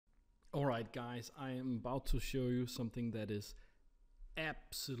Alright guys, I am about to show you something that is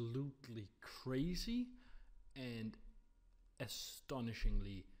absolutely crazy and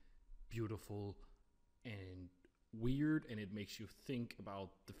astonishingly beautiful and weird, and it makes you think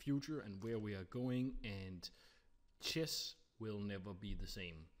about the future and where we are going, and chess will never be the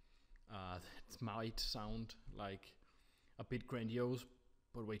same. That might sound like a bit grandiose,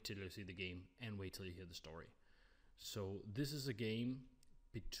 but wait till you see the game and wait till you hear the story. So this is a game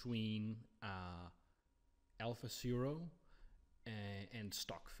between Alpha Zero and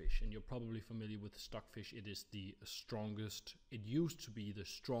Stockfish, and you're probably familiar with Stockfish. It is the strongest, it used to be the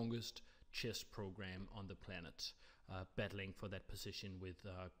strongest chess program on the planet, battling for that position with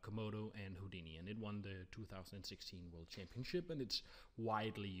Komodo and Houdini, and it won the 2016 World Championship, and it's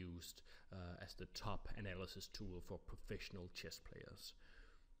widely used as the top analysis tool for professional chess players.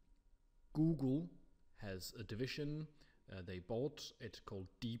 Google has a division they bought. It's called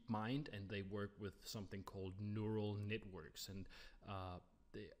DeepMind, and they work with something called neural networks. And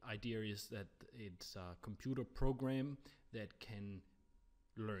the idea is that it's a computer program that can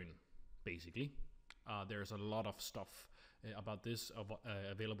learn, basically. There's a lot of stuff about this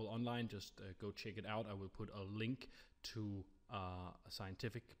available online. Just go check it out. I will put a link to a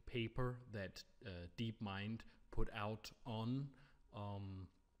scientific paper that DeepMind put out on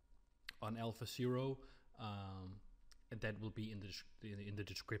Alpha Zero. And that will be in the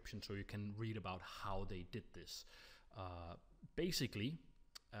description, so you can read about how they did this. Basically,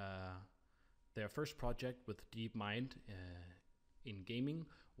 their first project with DeepMind in gaming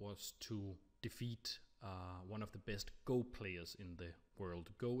was to defeat one of the best Go players in the world.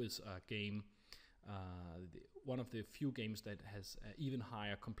 Go is a game, one of the few games that has even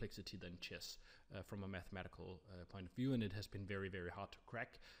higher complexity than chess from a mathematical point of view, and it has been very, very hard to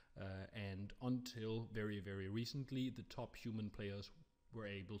crack. And until very, very recently, the top human players were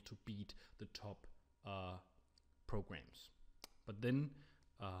able to beat the top programs. But then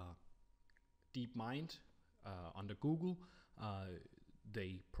DeepMind under Google,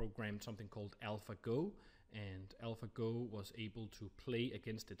 they programmed something called AlphaGo, and AlphaGo was able to play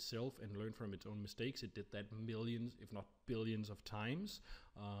against itself and learn from its own mistakes. It did that millions, if not billions of times,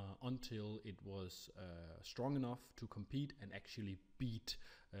 until it was strong enough to compete and actually beat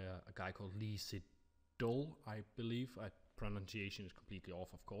a guy called Lee Sedol, I believe. Pronunciation is completely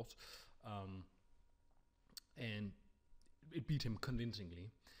off, of course. And it beat him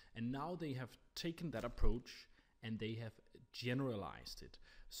convincingly. And now they have taken that approach and they have generalized it.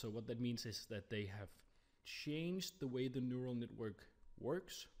 So what that means is that they have changed the way the neural network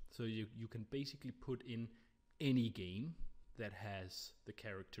works. So you can basically put in any game that has the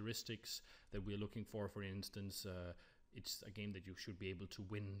characteristics that we're looking for. For instance, it's a game that you should be able to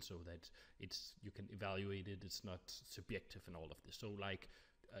win, so that you can evaluate it. It's not subjective and all of this. So like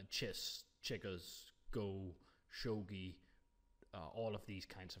chess, checkers, Go, shogi, all of these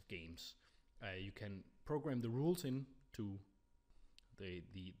kinds of games. You can program the rules into the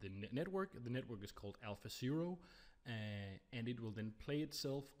network. The network is called Alpha Zero, and it will then play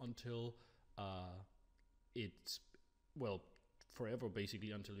itself until it's, well, forever,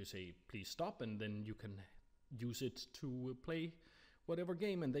 basically, until you say please stop, and then you can use it to play whatever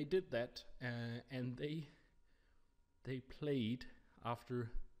game. And they did that, and they played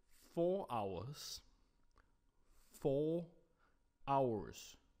after 4 hours. 4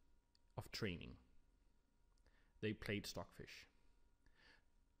 hours of training. They played Stockfish.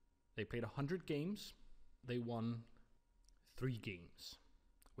 They played 100 games. They won 3 games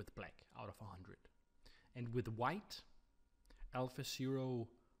with black out of 100. And with white, Alpha Zero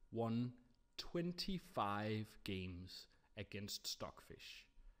won 25 games against Stockfish.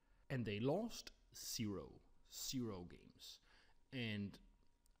 And they lost 0 games. And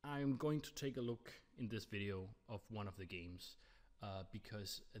I'm going to take a look in this video of one of the games,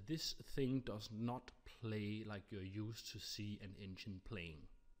 because this thing does not play like you're used to see an engine playing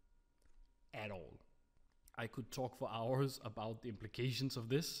at all. I could talk for hours about the implications of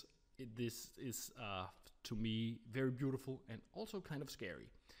this. This is, to me, very beautiful and also kind of scary.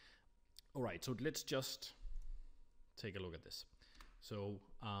 All right, so let's just take a look at this. So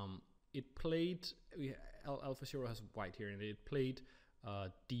it played, Alpha Zero has white here, and it played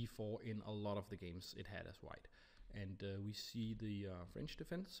d4 in a lot of the games it had as white. And we see the French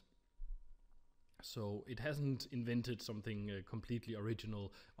defense. So it hasn't invented something completely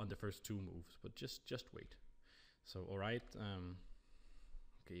original on the first 2 moves, but just wait. So all right,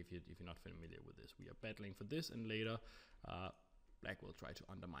 okay, if you're not familiar with this, we are battling for this, and later black will try to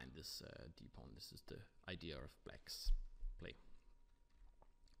undermine this d-pawn. This is the idea of black's play.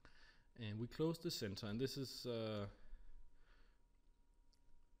 And we close the center, and this is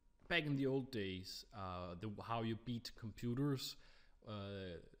back in the old days, how you beat computers,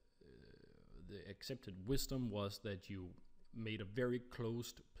 the accepted wisdom was that you made a very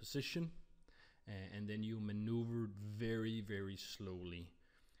closed position, and then you maneuvered very, very slowly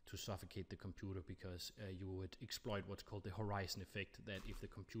to suffocate the computer, because you would exploit what's called the horizon effect, that if the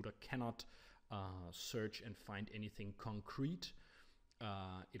computer cannot search and find anything concrete,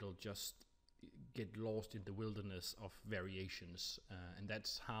 it'll just get lost in the wilderness of variations. And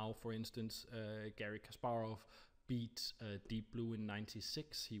that's how, for instance, Garry Kasparov beat Deep Blue in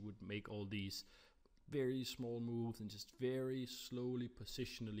 '96. He would make all these very small moves and just very slowly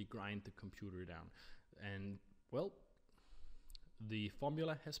positionally grind the computer down. And well, the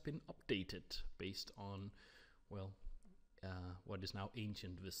formula has been updated based on, well, what is now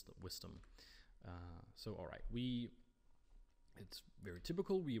ancient wisdom. So all right, it's very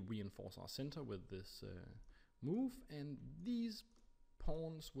typical. We reinforce our center with this move, and these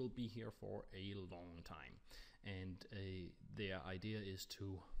pawns will be here for a long time. And their idea is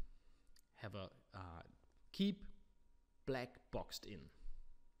to have a keep black boxed in.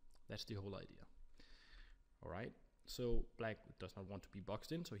 That's the whole idea. All right. So black does not want to be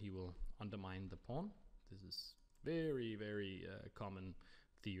boxed in, so he will undermine the pawn. This is very, very common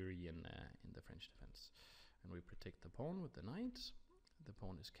theory in the French defense. And we protect the pawn with the knight. The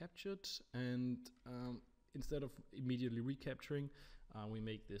pawn is captured, and instead of immediately recapturing, we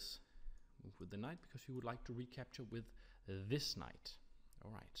make this move with the knight, because we would like to recapture with this knight.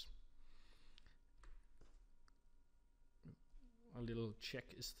 All right. A little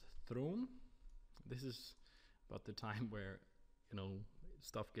check is thrown. This is about the time where, you know,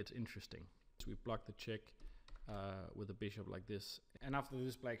 stuff gets interesting. So we block the check with a bishop like this, and after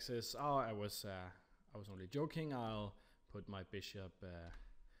this, black says, "Oh, I was only joking. I'll put my bishop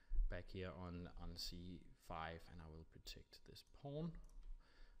back here on c5, and I will protect this pawn."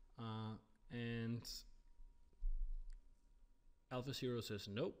 And AlphaZero says,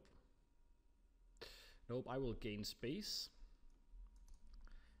 "Nope, nope. I will gain space,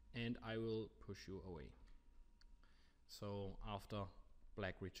 and I will push you away." So after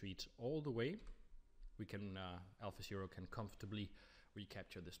black retreats all the way, we can AlphaZero can comfortably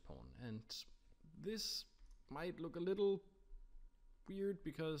recapture this pawn. And this might look a little weird,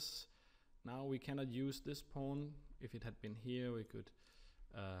 because now we cannot use this pawn. If it had been here, we could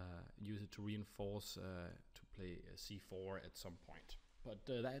use it to reinforce to play c4 at some point. But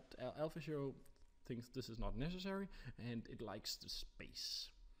that AlphaZero thinks this is not necessary, and it likes the space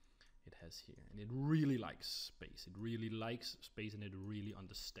it has here, and it really likes space. It really likes space, and it really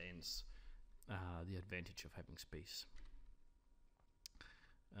understands the advantage of having space.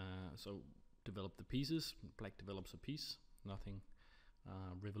 So develop the pieces. Black develops a piece. Nothing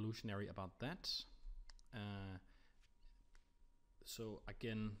revolutionary about that. So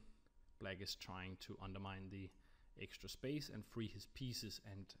again, black is trying to undermine the extra space and free his pieces,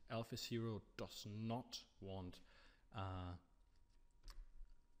 and AlphaZero does not want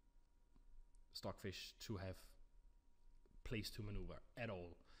Stockfish to have place to maneuver at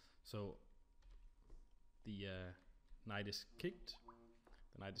all. So the knight is kicked.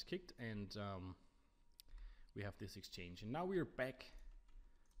 The knight is kicked, and we have this exchange. And now we are back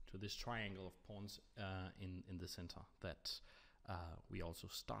to this triangle of pawns in the center that we also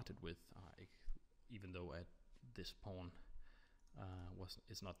started with, even though at this pawn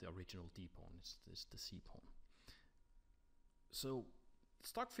is not the original D pawn, it's the C pawn. So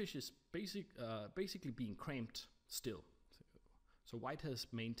Stockfish is basically being cramped still. So white has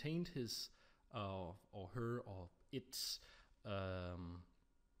maintained his or her or its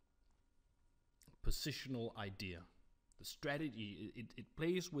positional idea. The strategy, it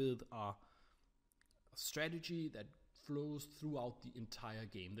plays with a strategy that flows throughout the entire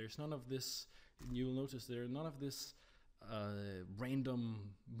game. There's none of this, you'll notice there are none of this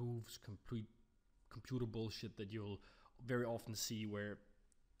random moves, computer bullshit that you'll very often see, where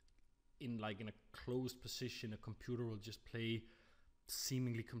in a closed position a computer will just play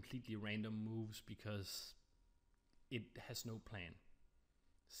seemingly completely random moves because it has no plan.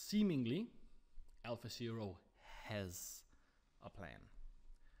 Seemingly, AlphaZero has a plan.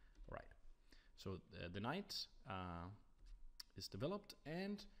 Right. So the knight is developed,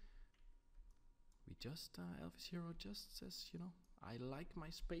 and we just AlphaZero just says, you know, I like my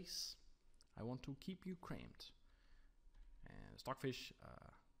space. I want to keep you cramped. And Stockfish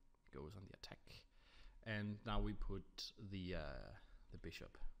goes on the attack, and now we put the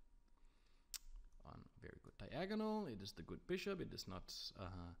bishop on very good diagonal. It is the good bishop. It is not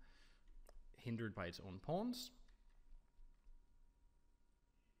hindered by its own pawns.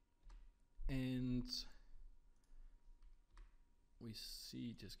 And we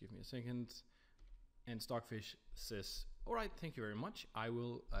see, just give me a second. And Stockfish says, all right, thank you very much. I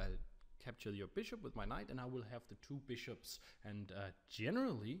will capture your bishop with my knight, and I will have the 2 bishops. And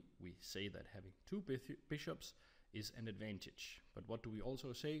generally, we say that having 2 bishops is an advantage. But what do we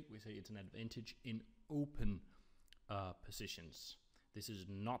also say? We say it's an advantage in open positions. This is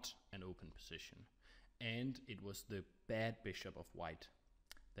not an open position. And it was the bad bishop of white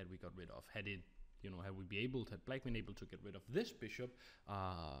that we got rid of. Had Black been able to get rid of this bishop,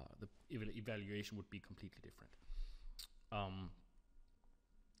 the evaluation would be completely different.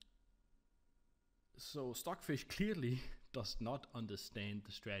 So Stockfish clearly does not understand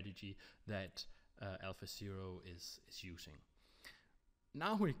the strategy that AlphaZero is using.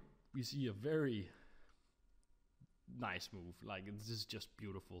 Now we see a very nice move. Like, this is just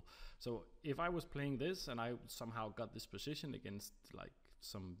beautiful. So if I was playing this and I somehow got this position against like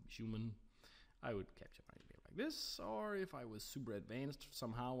some human, I would capture my knight like this. Or if I was super advanced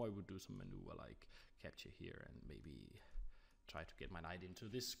somehow, I would do some maneuver like capture here and maybe try to get my knight into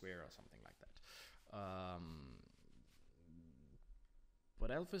this square or something like that. But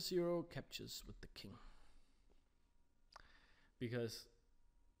AlphaZero captures with the king, because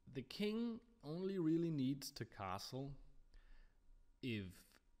the king only really needs to castle if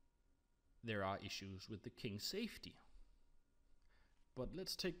there are issues with the king's safety. But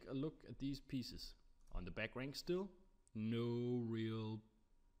let's take a look at these pieces. On the back rank still, no real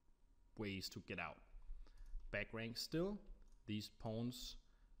ways to get out. Back rank still, these pawns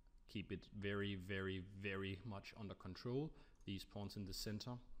keep it very, very, very much under control. These pawns in the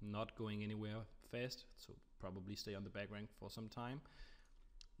center, not going anywhere fast, so probably stay on the back rank for some time.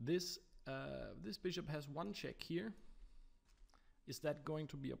 This bishop has 1 check here. Is that going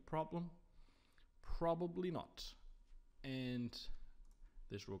to be a problem? Probably not. And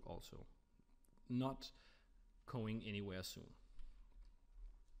this rook also not going anywhere soon.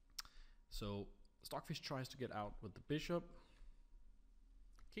 So Stockfish tries to get out with the bishop.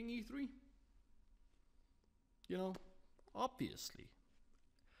 King e3. You know, obviously.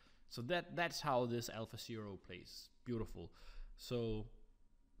 So that's how this AlphaZero plays. Beautiful. So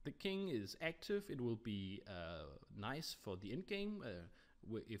the king is active. It will be nice for the endgame.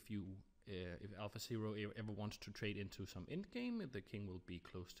 If AlphaZero ever wants to trade into some endgame, the king will be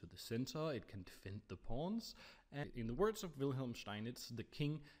close to the center. It can defend the pawns. And in the words of Wilhelm Steinitz, the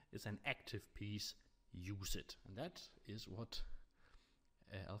king is an active piece. Use it. And that is what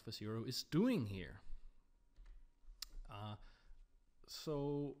AlphaZero is doing here.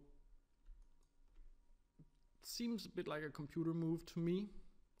 So seems a bit like a computer move to me.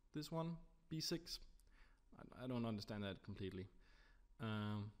 This one, b6. I don't understand that completely.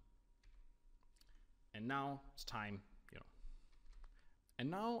 And now it's time, And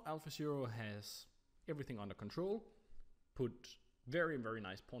now AlphaZero has everything under control. Put very, very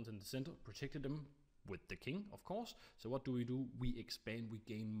nice pawns in the center. Protected them with the king, of course. So what do? We expand, we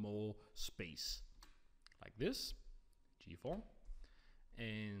gain more space. Like this, g4.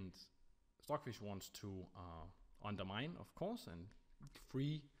 And Stockfish wants to undermine, of course, and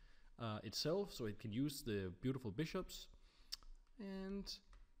free itself so it can use the beautiful bishops. And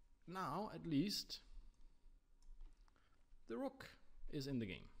now, at least, the rook is in the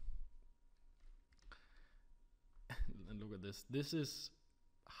game. And look at this. This is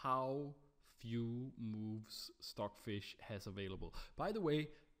how few moves Stockfish has available. By the way,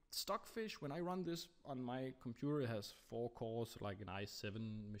 Stockfish, when I run this on my computer, it has 4 cores, like an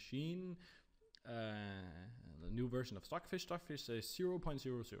i7 machine. The new version of Stockfish says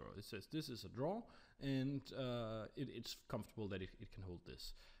 0.00. It says this is a draw, and it's comfortable that it can hold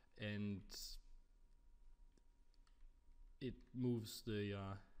this. And it moves the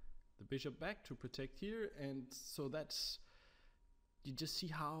bishop back to protect here, and so that's, you just see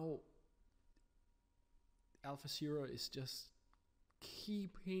how AlphaZero is just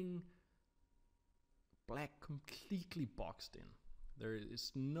keeping Black completely boxed in. There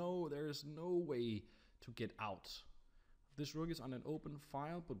is no way to get out. This rook is on an open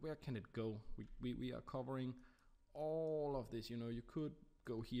file, but where can it go? We are covering all of this. You could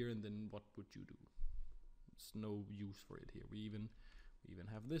go here, and then what would you do? There's no use for it here. We even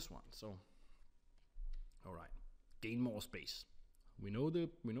have this one. So, all right, gain more space. We know the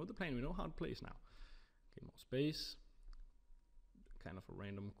plan. We know how it plays now. Gain more space. Kind of a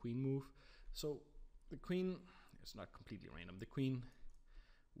random queen move. So the queen, it's not completely random. The queen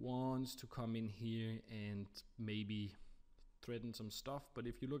wants to come in here and maybe threaten some stuff. But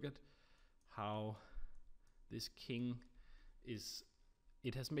if you look at how this king is,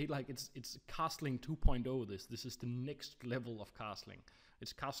 it has made like it's castling 2.0. This is the next level of castling.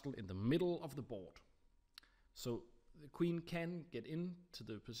 It's castled in the middle of the board. So the queen can get into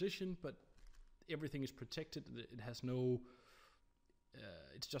the position, but everything is protected. It has no.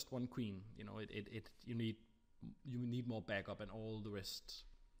 It's just one queen. You know, you need more backup, and all the rest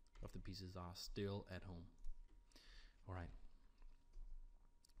of the pieces are still at home. All right.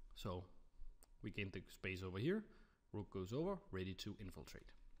 So we gain the space over here. Rook goes over, ready to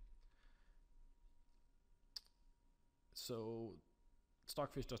infiltrate. So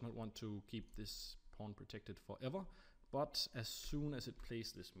Stockfish does not want to keep this pawn protected forever, but as soon as it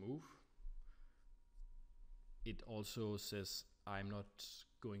plays this move, it also says I'm not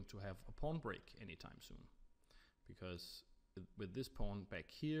going to have a pawn break anytime soon, because with this pawn back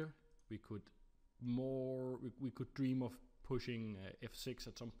here, we could dream of pushing f6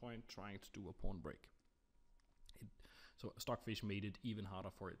 at some point, trying to do a pawn break. So Stockfish made it even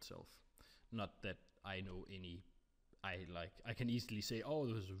harder for itself. Not that I know any. I can easily say, oh,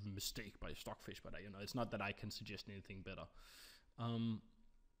 there was a mistake by Stockfish, but it's not that I can suggest anything better.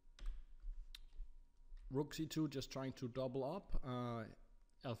 Rook c2, just trying to double up.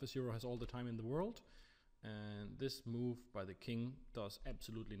 AlphaZero has all the time in the world, and this move by the king does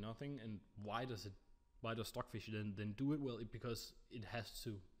absolutely nothing. And why does Stockfish then do it? Well, because it has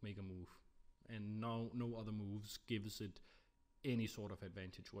to make a move, and no other moves gives it any sort of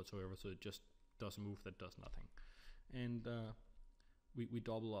advantage whatsoever. So it just does a move that does nothing, and we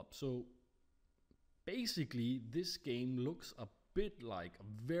double up. So basically, this game looks a bit like a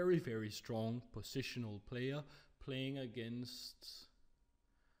very, very strong positional player playing against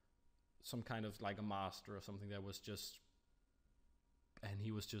some kind of like a master or something that was just, and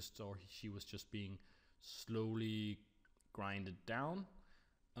he was just, or she was just being slowly grinded down.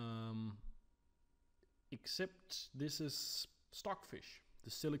 Except this is Stockfish,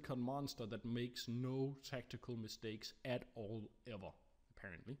 the silicon monster that makes no tactical mistakes at all ever,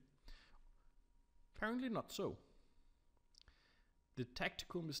 apparently. Apparently not so. The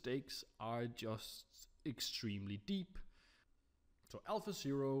tactical mistakes are just extremely deep. So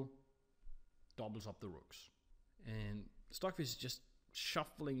AlphaZero doubles up the rooks, and Stockfish is just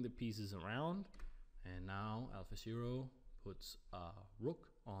shuffling the pieces around, and now AlphaZero puts a rook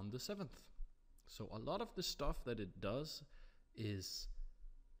on the 7th. So a lot of the stuff that it does is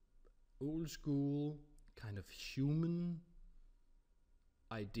old school, kind of human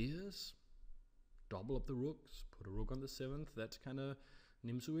ideas. Double up the rooks, put a rook on the 7th. That's kind of,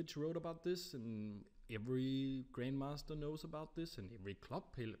 Nimzowitsch wrote about this, and every grandmaster knows about this, and every club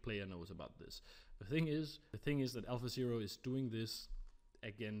player knows about this. The thing is that AlphaZero is doing this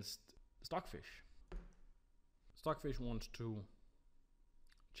against Stockfish. Stockfish wants to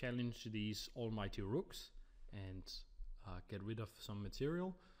challenge these almighty rooks and get rid of some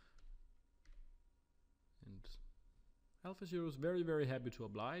material. And AlphaZero is very, very happy to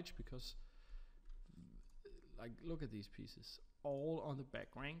oblige, because like, look at these pieces, all on the back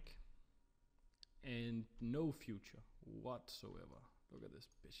rank and no future whatsoever. Look at this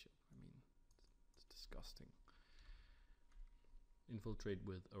bishop. I mean, it's disgusting. Infiltrate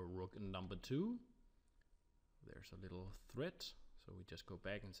with a rook in number 2. There's a little threat, so we just go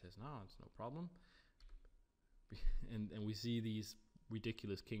back and says, no, it's no problem. And we see these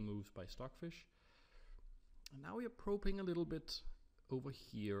ridiculous king moves by Stockfish. And now we are probing a little bit over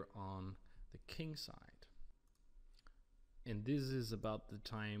here on the king side. And this is about the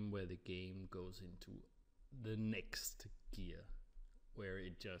time where the game goes into the next gear, where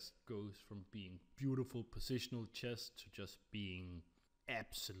it just goes from being beautiful positional chess to just being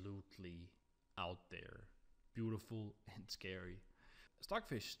absolutely out there, beautiful and scary.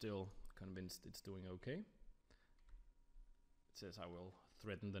 Stockfish still convinced it's doing okay. It says, I will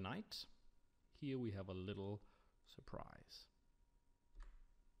threaten the knight. Here we have a little surprise.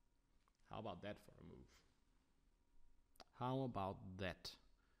 How about that for a move? How about that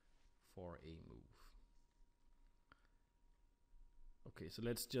for a move? Okay, so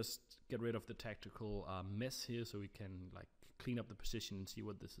let's just get rid of the tactical mess here, so we can like clean up the position and see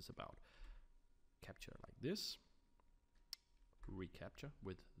what this is about. Capture like this. Recapture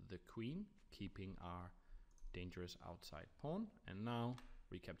with the queen, keeping our dangerous outside pawn, and now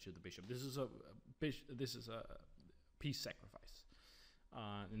recapture the bishop. This is a piece sacrifice,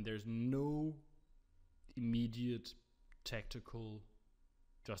 and there's no immediate tactical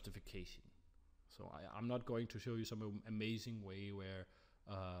justification. So I'm not going to show you some amazing way where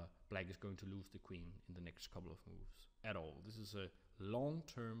black is going to lose the queen in the next couple of moves at all. This is a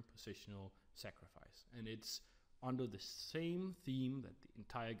long-term positional sacrifice, and it's under the same theme that the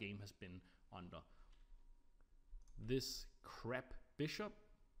entire game has been under. This crap bishop,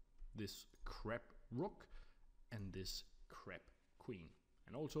 this crap rook, and this crap queen,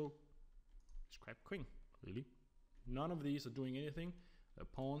 and also this crap queen, really. None of these are doing anything. The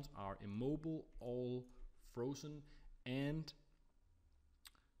pawns are immobile, all frozen, and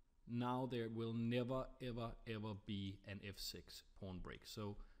now there will never ever ever be an f6 pawn break.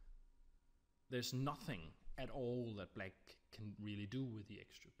 So there's nothing at all that black can really do with the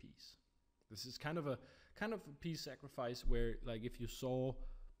extra piece. This is kind of a piece sacrifice where, like, if you saw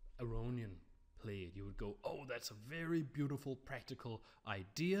Aronian play it, you would go, oh, that's a very beautiful practical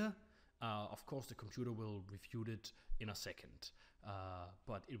idea. Of course the computer will refute it in a second,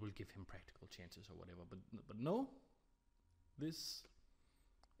 but it will give him practical chances or whatever. But no, this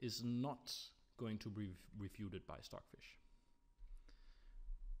is not going to be refuted by Stockfish.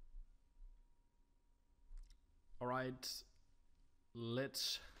 Alright,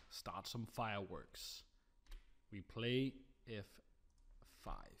 let's start some fireworks. We play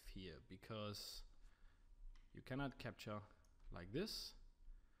f5 here because you cannot capture like this,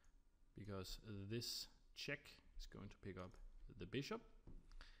 because this check is going to pick up the bishop.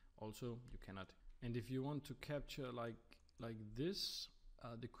 Also, you cannot, and if you want to capture like this,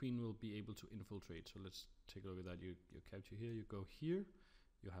 the queen will be able to infiltrate. So let's take a look at that. You capture here, you go here,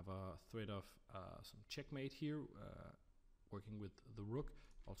 you have a threat of some checkmate here, working with the rook,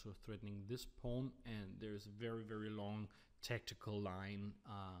 also threatening this pawn, and there's a very, very long tactical line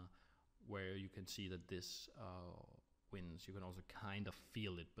where you can see that this wins. You can also kind of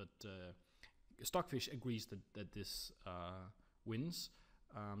feel it, but Stockfish agrees that this wins.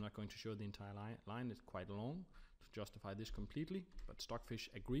 I'm not going to show the entire line, it's quite long to justify this completely, but Stockfish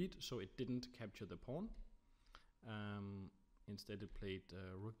agreed, so it didn't capture the pawn. Instead it played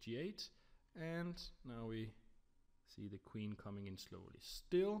rook g8, and now we see the queen coming in slowly.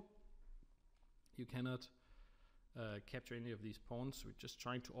 Still, you cannot capture any of these pawns. We're just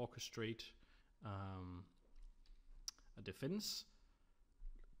trying to orchestrate a defense.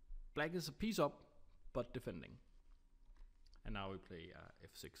 Black is a piece up, but defending. And now we play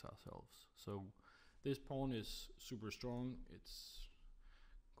f6 ourselves. So this pawn is super strong. It's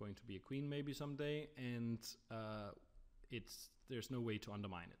going to be a queen maybe someday, and there's no way to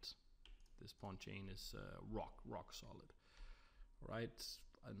undermine it. This pawn chain is rock solid. Right,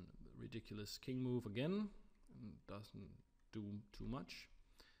 a ridiculous king move again, doesn't do too much.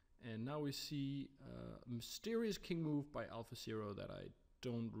 And now we see a mysterious king move by AlphaZero that I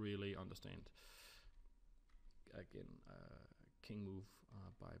don't really understand. Again, king move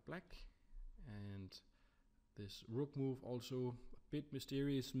by black, and this rook move also a bit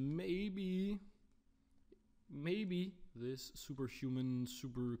mysterious. Maybe this superhuman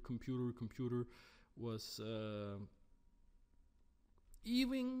computer was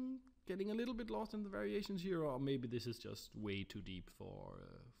even getting a little bit lost in the variations here, or maybe this is just way too deep for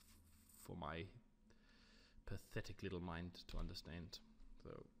my pathetic little mind to understand. So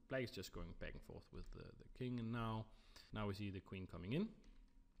black is just going back and forth with the king, and now we see the queen coming in,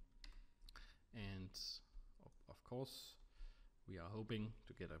 and of course we are hoping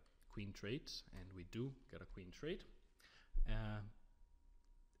to get a queen trade, and we do get a queen trade.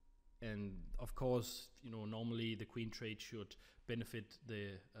 And of course, you know, normally the queen trade should benefit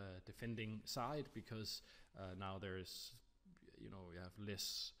the defending side, because now there's, you know, you have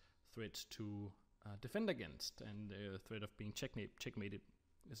less threats to defend against, and the threat of being checkmated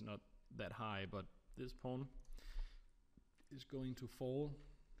is not that high. But this pawn is going to fall.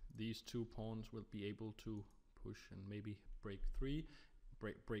 These two pawns will be able to push and maybe break free,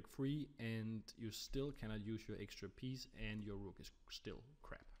 and you still cannot use your extra piece, and your rook is still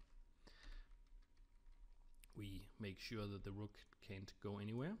crap. We make sure that the rook can't go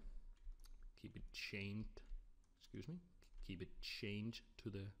anywhere. Keep it chained. Keep it chained to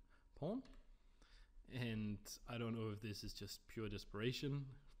the pawn. And I don't know if this is just pure desperation,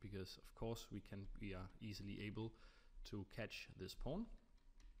 because of course we are easily able to catch this pawn.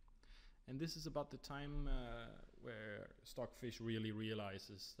 And this is about the time where Stockfish really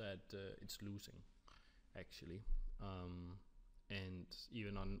realizes that it's losing, actually. And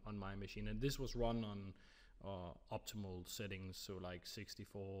even on my machine, and this was run on optimal settings, so like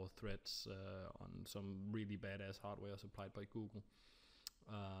 64 threads on some really badass hardware supplied by Google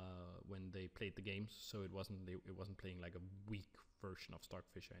when they played the games. So it wasn't playing like a weak version of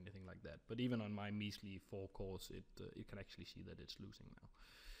Stockfish or anything like that. But even on my measly 4 cores, you can actually see that it's losing now.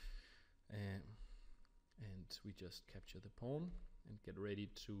 And we just capture the pawn and get ready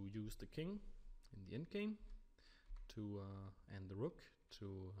to use the king in the endgame to and the rook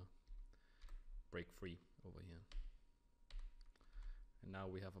to break free over here. And now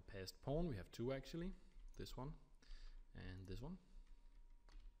we have a passed pawn. We have two actually, this one and this one.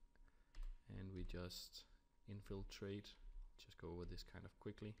 And we just infiltrate. Just go over this kind of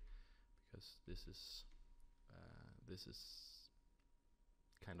quickly, because this is this is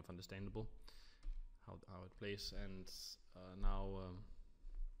kind of understandable how it plays. And now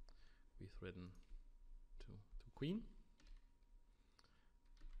we threaten to queen.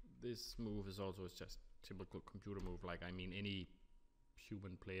 This move is also just typical computer move. Like, I mean, any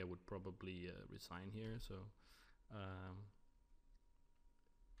human player would probably resign here. So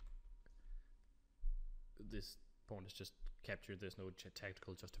this pawn is just captured. There's no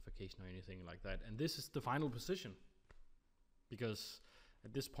tactical justification or anything like that. And this is the final position, because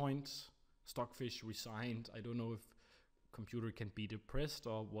at this point Stockfish resigned. I don't know if computer can be depressed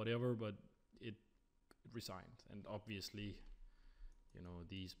or whatever, but it resigned. And obviously, you know,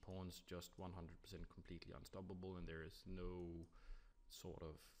 these pawns just 100% completely unstoppable, and there is no sort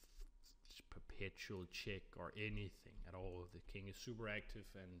of perpetual check or anything at all. The king is super active,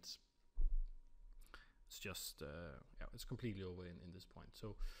 and it's just yeah, it's completely over in this point.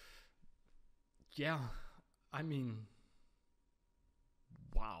 So yeah, I mean,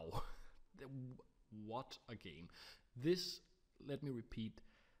 wow. What a game. This, let me repeat,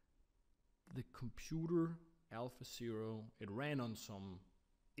 the computer Alpha Zero, it ran on some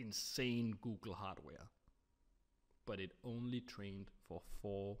insane Google hardware, but it only trained for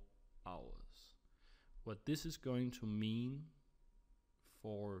 4 hours. What this is going to mean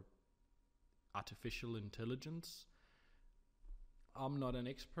for artificial intelligence, I'm not an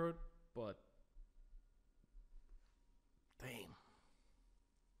expert, but damn,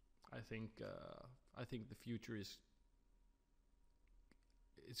 I think the future is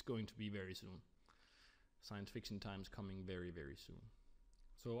going to be very soon. Science fiction times coming very, very soon.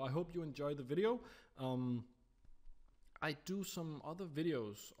 So I hope you enjoyed the video. I do some other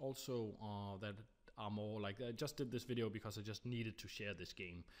videos also that are more like, I just did this video because I just needed to share this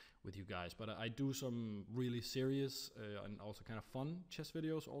game with you guys, but I do some really serious and also kind of fun chess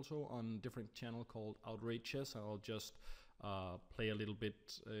videos also on different channel called Outrage Chess. I'll just play a little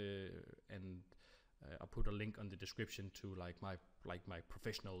bit and I'll put a link on the description to like my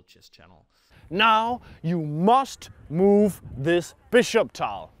professional chess channel. Now you must move this bishop,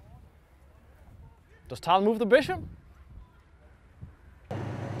 Tal. Does Tal move the bishop?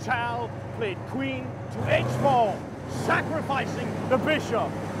 Tal played queen to h4, sacrificing the bishop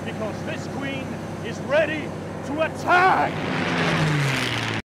because this queen is ready to attack.